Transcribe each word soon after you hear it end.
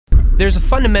There's a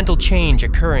fundamental change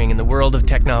occurring in the world of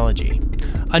technology.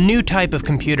 A new type of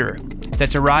computer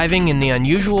that's arriving in the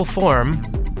unusual form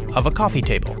of a coffee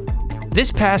table.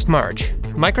 This past March,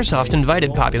 Microsoft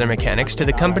invited Popular Mechanics to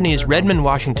the company's Redmond,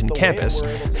 Washington campus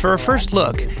for a first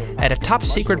look at a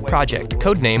top-secret project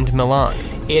codenamed Milan.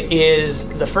 It is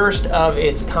the first of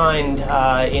its kind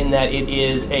in that it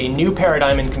is a new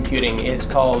paradigm in computing. It's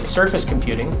called surface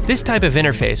computing. This type of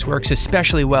interface works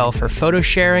especially well for photo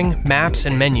sharing, maps,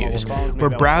 and menus, where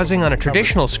browsing on a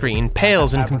traditional screen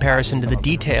pales in comparison to the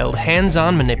detailed,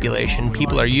 hands-on manipulation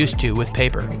people are used to with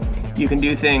paper. You can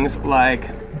do things like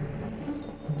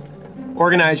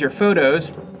organize your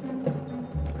photos,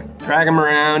 drag them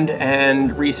around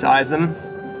and resize them,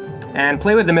 and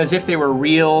play with them as if they were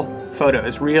real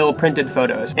photos, real printed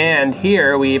photos. And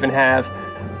here we even have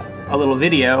a little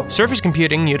video. Surface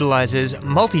computing utilizes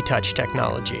multi-touch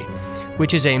technology,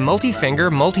 which is a multi-finger,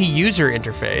 multi-user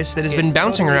interface that has been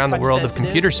bouncing around the world of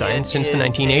computer science since the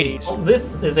 1980s.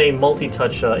 This is a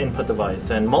multi-touch input device,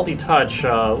 and multi-touch,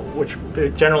 which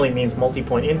generally means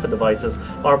multi-point input devices,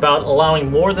 are about allowing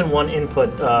more than one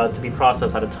input to be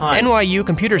processed at a time. NYU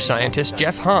computer scientist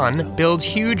Jeff Hahn builds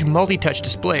huge multi-touch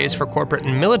displays for corporate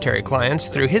and military clients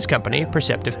through his company,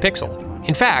 Perceptive Pixel.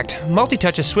 In fact,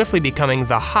 multi-touch is swiftly becoming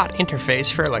the hot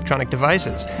interface for electronic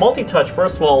devices. Multi-touch,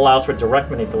 first of all, allows for direct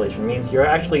manipulation. It means you're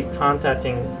actually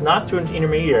contacting not through an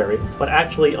intermediary, but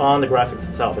actually on the graphics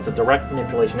itself. It's a direct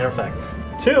manipulation interface.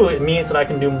 Two, it means that I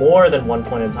can do more than one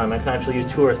point at a time. I can actually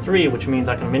use 2 or 3, which means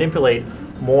I can manipulate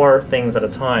more things at a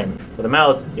time. With a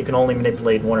mouse, you can only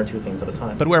manipulate 1 or 2 things at a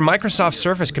time. But where Microsoft's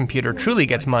Surface computer truly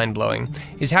gets mind-blowing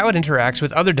is how it interacts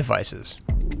with other devices.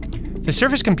 The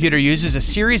Surface computer uses a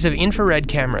series of infrared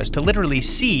cameras to literally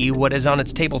see what is on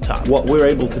its tabletop. What we're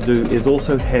able to do is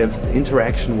also have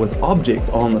interaction with objects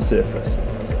on the surface.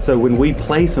 So when we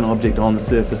place an object on the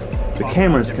surface, the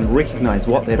cameras can recognize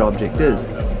what that object is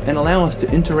and allow us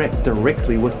to interact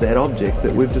directly with that object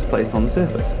that we've just placed on the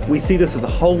surface. We see this as a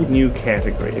whole new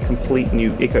category, a complete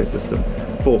new ecosystem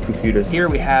for computers. Here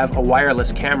we have a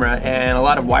wireless camera, and a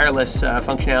lot of wireless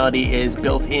functionality is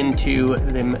built into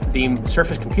the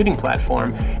Surface computing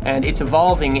platform, and it's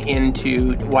evolving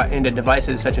into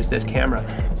devices such as this camera.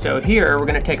 So here we're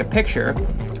going to take a picture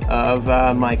of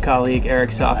my colleague Eric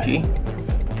Sofji,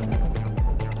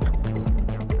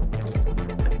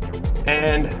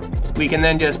 and we can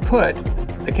then just put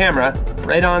the camera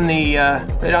right on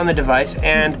the device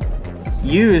and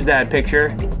use that picture,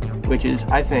 which is,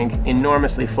 I think,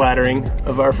 enormously flattering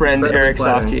of our friend Eric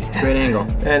Sofji. It's a great angle.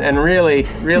 And really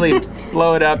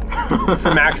blow it up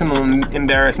for maximum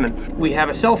embarrassment. We have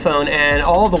a cell phone, and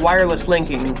all the wireless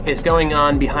linking is going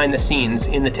on behind the scenes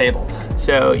in the table.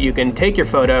 So you can take your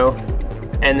photo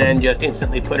and then just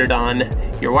instantly put it on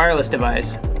your wireless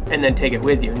device and then take it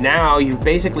with you. Now you've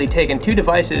basically taken 2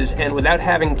 devices, and without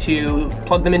having to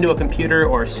plug them into a computer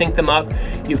or sync them up,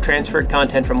 you've transferred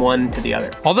content from one to the other.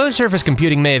 Although Surface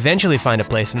computing may eventually find a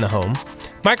place in the home,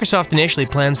 Microsoft initially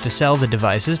plans to sell the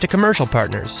devices to commercial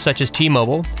partners such as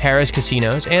T-Mobile, Harrah's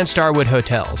Casinos, and Starwood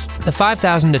Hotels. The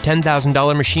 $5,000 to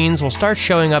 $10,000 machines will start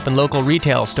showing up in local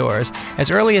retail stores as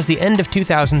early as the end of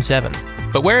 2007.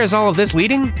 But where is all of this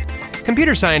leading?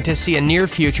 Computer scientists see a near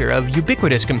future of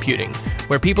ubiquitous computing,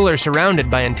 where people are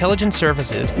surrounded by intelligent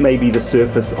surfaces. Maybe the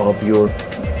surface of your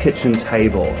kitchen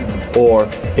table, or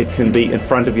it can be in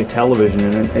front of your television,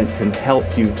 and it can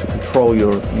help you to control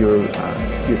your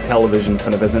television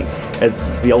kind of as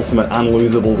the ultimate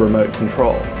unlosable remote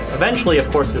control. Eventually, of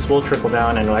course, this will trickle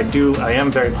down, and I am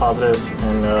very positive,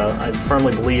 and I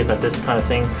firmly believe that this kind of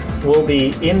thing will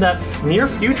be in that near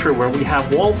future where we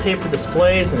have wallpaper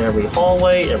displays in every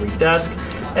hallway, every desk.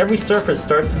 Every surface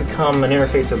starts to become an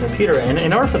interface to a computer, and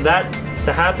in order for that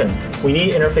to happen, we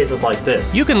need interfaces like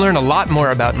this. You can learn a lot more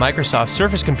about Microsoft's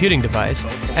Surface computing device,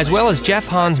 as well as Jeff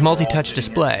Hahn's multi-touch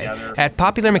display, at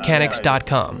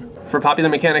popularmechanics.com. For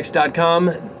popularmechanics.com,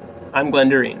 I'm Glenn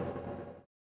Doreen.